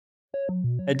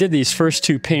I did these first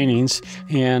two paintings,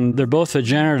 and they're both a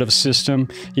generative system.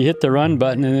 You hit the run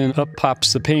button, and then up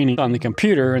pops the painting on the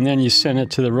computer, and then you send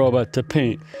it to the robot to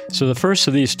paint. So the first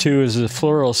of these two is a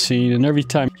floral scene, and every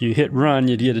time you hit run,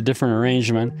 you'd get a different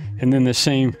arrangement. And then the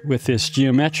same with this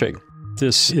geometric.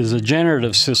 This is a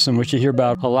generative system, which you hear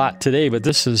about a lot today, but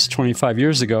this is 25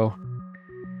 years ago.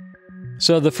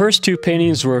 So the first two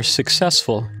paintings were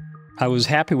successful. I was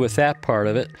happy with that part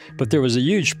of it, but there was a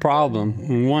huge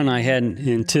problem, one I hadn't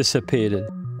anticipated.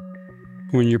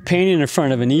 When you're painting in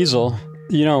front of an easel,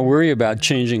 you don't worry about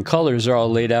changing colors. They're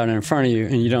all laid out in front of you,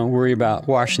 and you don't worry about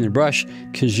washing the brush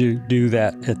because you do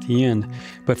that at the end.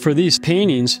 But for these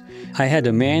paintings, I had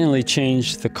to manually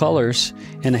change the colors,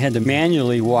 and I had to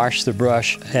manually wash the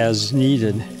brush as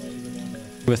needed.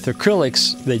 With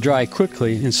acrylics, they dry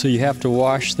quickly, and so you have to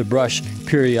wash the brush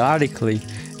periodically,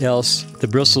 else the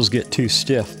bristles get too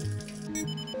stiff.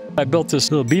 I built this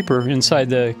little beeper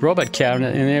inside the robot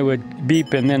cabinet, and it would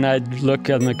beep, and then I'd look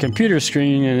on the computer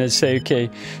screen and it'd say, okay,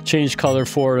 change color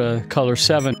 4 to color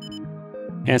 7.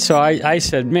 And so I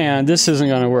said, man, this isn't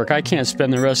going to work. I can't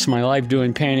spend the rest of my life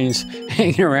doing paintings,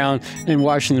 hanging around and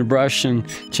washing the brush and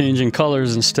changing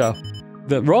colors and stuff.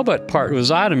 The robot part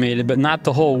was automated, but not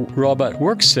the whole robot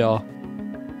work cell.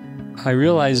 I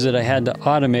realized that I had to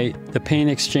automate the paint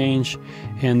exchange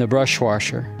and the brush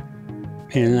washer.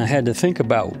 And I had to think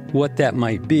about what that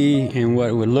might be and what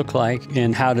it would look like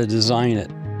and how to design it.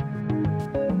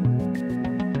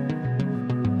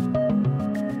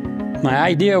 My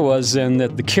idea was then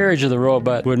that the carriage of the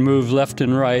robot would move left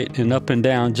and right and up and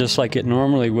down just like it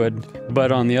normally would,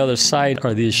 but on the other side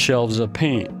are these shelves of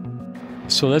paint.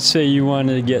 So let's say you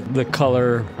wanted to get the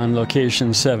color on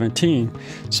location 17.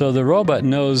 So the robot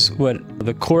knows what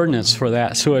the coordinates for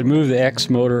that. So it'd move the X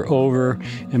motor over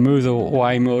and move the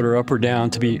Y motor up or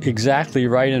down to be exactly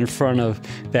right in front of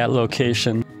that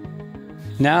location.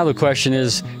 Now the question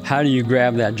is, how do you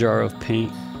grab that jar of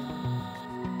paint?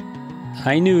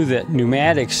 I knew that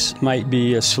pneumatics might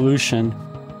be a solution.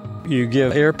 You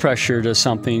give air pressure to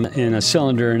something in a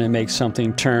cylinder and it makes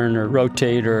something turn or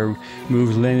rotate or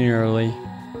move linearly.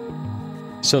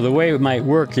 So the way it might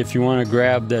work, if you want to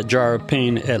grab that jar of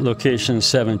paint at location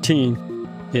 17,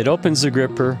 it opens the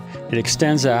gripper, it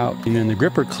extends out, and then the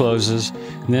gripper closes,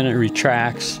 and then it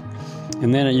retracts,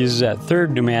 and then it uses that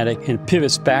third pneumatic and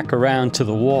pivots back around to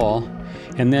the wall,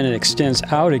 and then it extends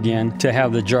out again to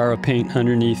have the jar of paint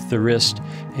underneath the wrist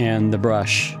and the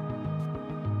brush.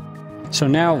 So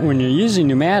now when you're using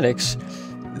pneumatics,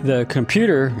 the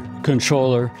computer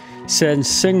controller sends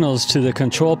signals to the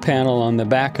control panel on the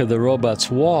back of the robot's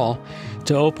wall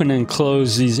to open and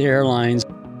close these air lines.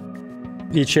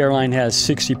 Each airline has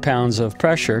 60 pounds of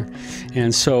pressure,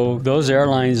 and so those air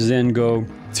lines then go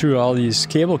through all these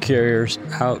cable carriers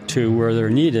out to where they're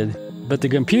needed. But the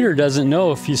computer doesn't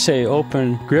know if you say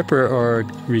open gripper or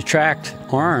retract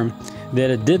arm that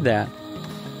it did that.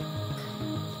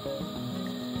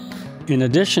 In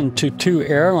addition to 2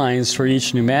 air lines for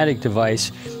each pneumatic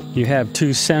device, you have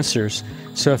 2 sensors.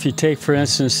 So if you take, for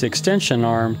instance, the extension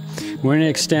arm, when it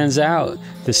extends out,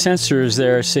 the sensor is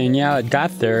there saying, yeah, it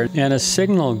got there, and a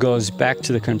signal goes back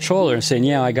to the controller saying,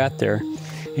 yeah, I got there.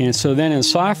 And so then in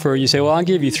software, you say, well, I'll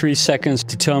give you 3 seconds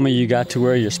to tell me you got to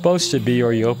where you're supposed to be,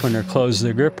 or you open or close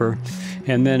the gripper,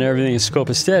 and then everything is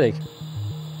scope-aesthetic.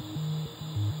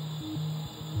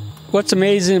 What's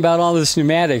amazing about all this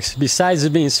pneumatics, besides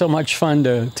it being so much fun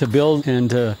to build and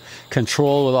to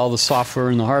control with all the software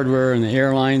and the hardware and the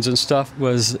airlines and stuff,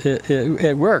 was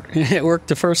it worked. It worked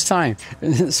the first time.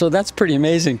 So that's pretty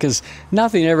amazing, because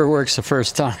nothing ever works the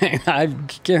first time. I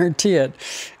guarantee it.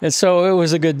 And so it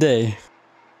was a good day.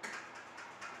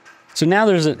 So now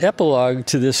there's an epilogue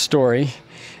to this story.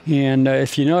 And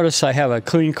if you notice, I have a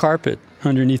clean carpet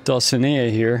underneath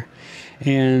Dulcinea here.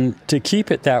 And to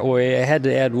keep it that way, I had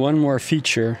to add one more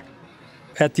feature.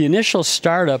 At the initial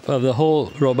startup of the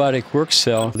whole robotic work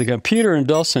cell, the computer and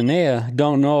Dulcinea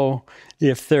don't know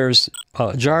if there's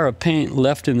a jar of paint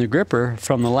left in the gripper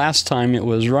from the last time it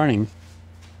was running.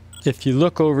 If you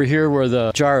look over here where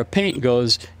the jar of paint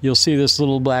goes, you'll see this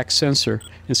little black sensor.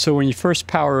 And so when you first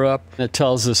power up, it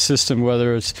tells the system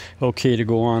whether it's okay to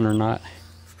go on or not.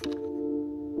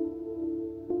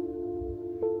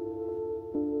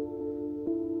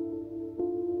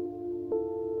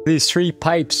 These 3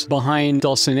 pipes behind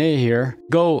Dulcinea here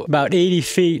go about 80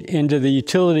 feet into the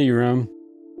utility room.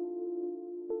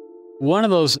 One of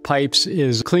those pipes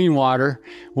is clean water,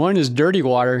 one is dirty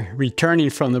water returning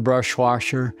from the brush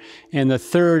washer, and the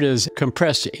third is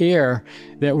compressed air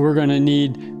that we're going to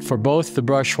need for both the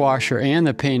brush washer and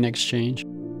the paint exchange.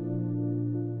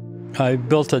 I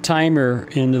built a timer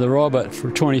into the robot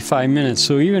for 25 minutes.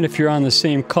 So even if you're on the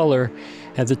same color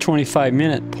at the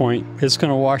 25-minute point, it's going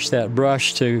to wash that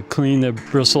brush to clean the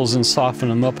bristles and soften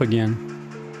them up again.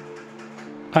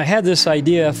 I had this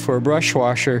idea for a brush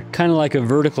washer, kind of like a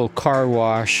vertical car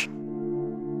wash.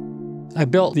 I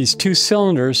built these two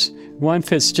cylinders. One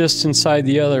fits just inside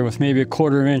the other with maybe a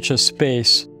 1/4 inch of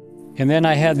space. And then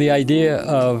I had the idea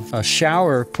of a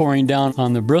shower pouring down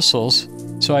on the bristles.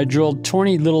 So I drilled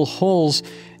 20 little holes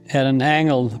at an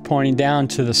angle pointing down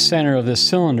to the center of this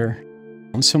cylinder.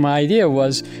 And so my idea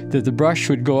was that the brush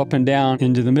would go up and down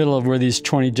into the middle of where these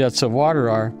 20 jets of water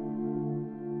are.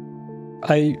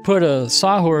 I put a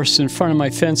sawhorse in front of my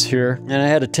fence here, and I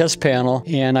had a test panel,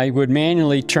 and I would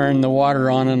manually turn the water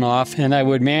on and off, and I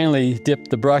would manually dip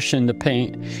the brush into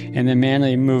paint, and then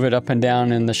manually move it up and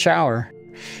down in the shower.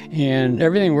 And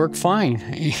everything worked fine.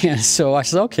 And so I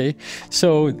said, okay.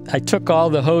 So I took all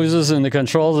the hoses and the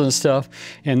controls and stuff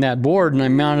and that board, and I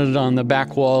mounted it on the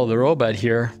back wall of the robot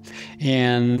here,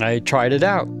 and I tried it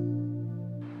out.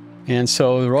 And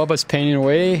so the robot's painting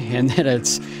away, and then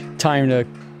it's time to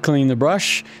clean the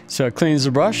brush. So it cleans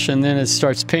the brush, and then it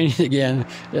starts painting again.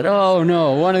 And oh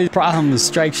no, one of these problems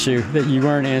strikes you that you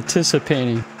weren't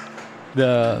anticipating.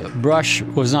 The brush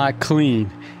was not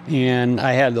clean, and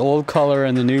I had the old color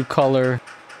and the new color.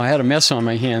 I had a mess on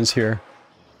my hands here.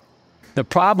 The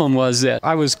problem was that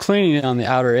I was cleaning it on the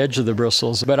outer edge of the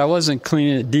bristles, but I wasn't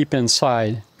cleaning it deep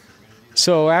inside.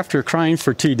 So after crying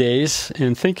for 2 days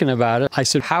and thinking about it, I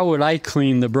said, how would I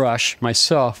clean the brush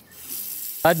myself?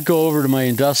 I'd go over to my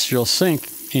industrial sink,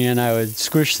 and I would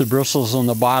squish the bristles on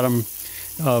the bottom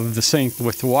of the sink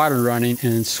with the water running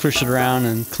and squish it around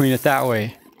and clean it that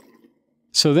way.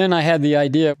 So then I had the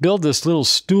idea, build this little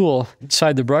stool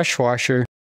inside the brush washer.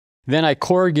 Then I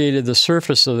corrugated the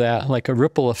surface of that like a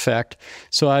ripple effect,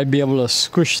 so I'd be able to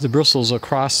squish the bristles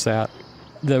across that.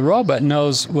 The robot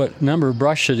knows what number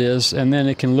brush it is, and then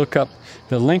it can look up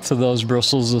the length of those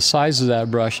bristles, the size of that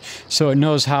brush, so it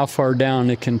knows how far down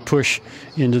it can push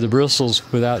into the bristles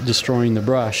without destroying the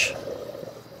brush.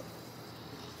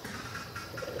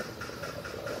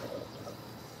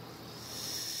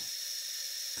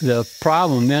 The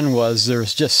problem then was there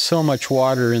was just so much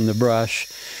water in the brush,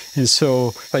 and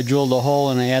so I drilled a hole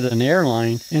and I added an air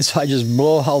line, and so I just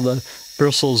blow all the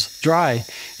bristles dry,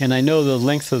 and I know the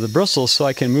length of the bristles, so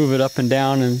I can move it up and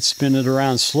down and spin it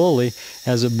around slowly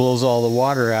as it blows all the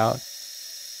water out.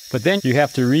 But then you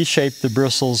have to reshape the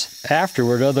bristles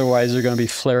afterward, otherwise they're going to be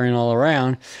flaring all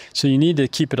around, so you need to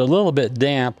keep it a little bit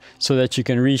damp so that you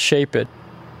can reshape it.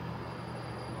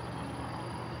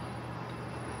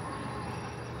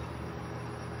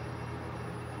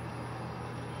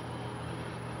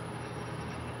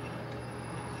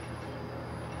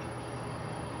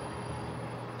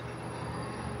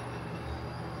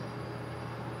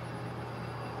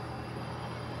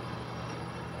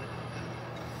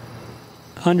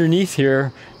 Underneath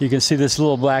here, you can see this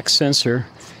little black sensor,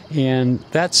 and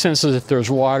that senses if there's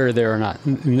water there or not.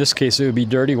 In this case, it would be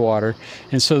dirty water.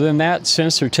 And so then that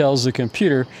sensor tells the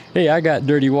computer, hey, I got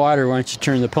dirty water, why don't you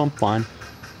turn the pump on?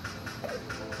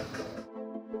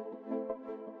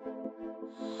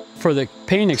 For the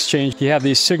paint exchange, you have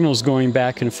these signals going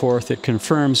back and forth that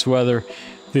confirms whether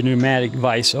the pneumatic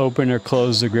vise opened or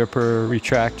closed the gripper,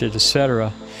 retracted,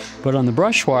 etc. But on the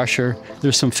brush washer,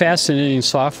 there's some fascinating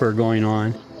software going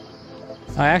on.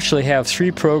 I actually have 3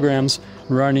 programs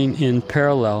running in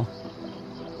parallel.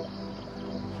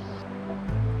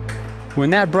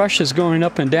 When that brush is going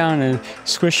up and down and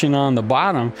squishing on the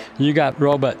bottom, you got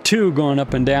robot 2 going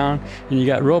up and down, and you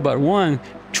got robot 1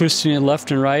 twisting it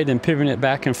left and right and pivoting it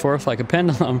back and forth like a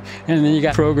pendulum. And then you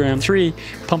got program 3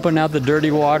 pumping out the dirty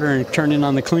water and turning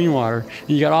on the clean water. And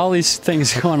you got all these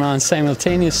things going on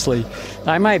simultaneously.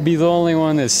 I might be the only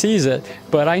one that sees it,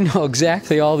 but I know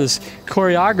exactly all this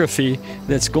choreography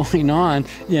that's going on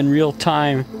in real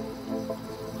time.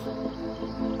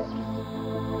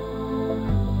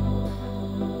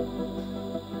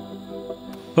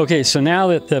 Okay, so now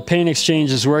that the paint exchange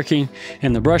is working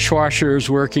and the brush washer is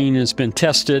working and it's been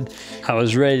tested, I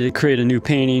was ready to create a new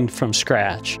painting from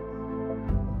scratch.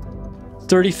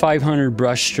 3,500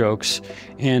 brush strokes,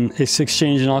 and it's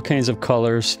exchanging all kinds of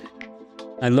colors.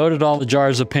 I loaded all the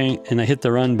jars of paint and I hit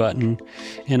the run button,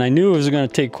 and I knew it was going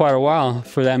to take quite a while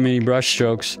for that many brush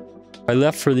strokes. I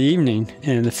left for the evening,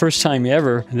 and the first time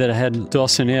ever that I had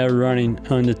Dulcinea running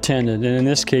unattended, and in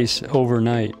this case,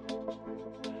 overnight.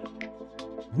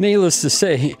 Needless to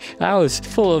say, I was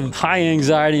full of high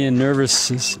anxiety and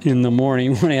nervousness in the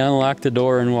morning when I unlocked the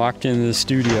door and walked into the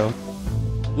studio.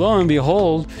 Lo and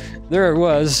behold, There it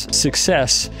was,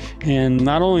 success. And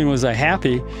not only was I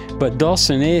happy, but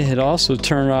Dulcinea had also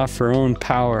turned off her own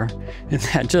power. And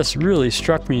that just really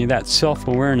struck me, that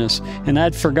self-awareness. And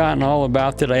I'd forgotten all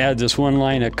about that. I had this one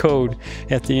line of code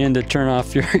at the end to turn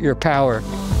off your power.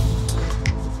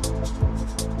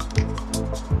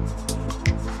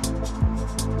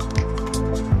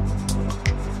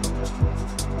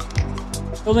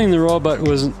 Building the robot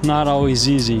was not always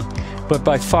easy, but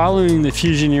by following the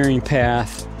Fusioneering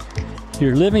path,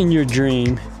 you're living your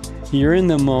dream, you're in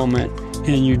the moment,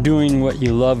 and you're doing what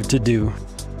you love to do.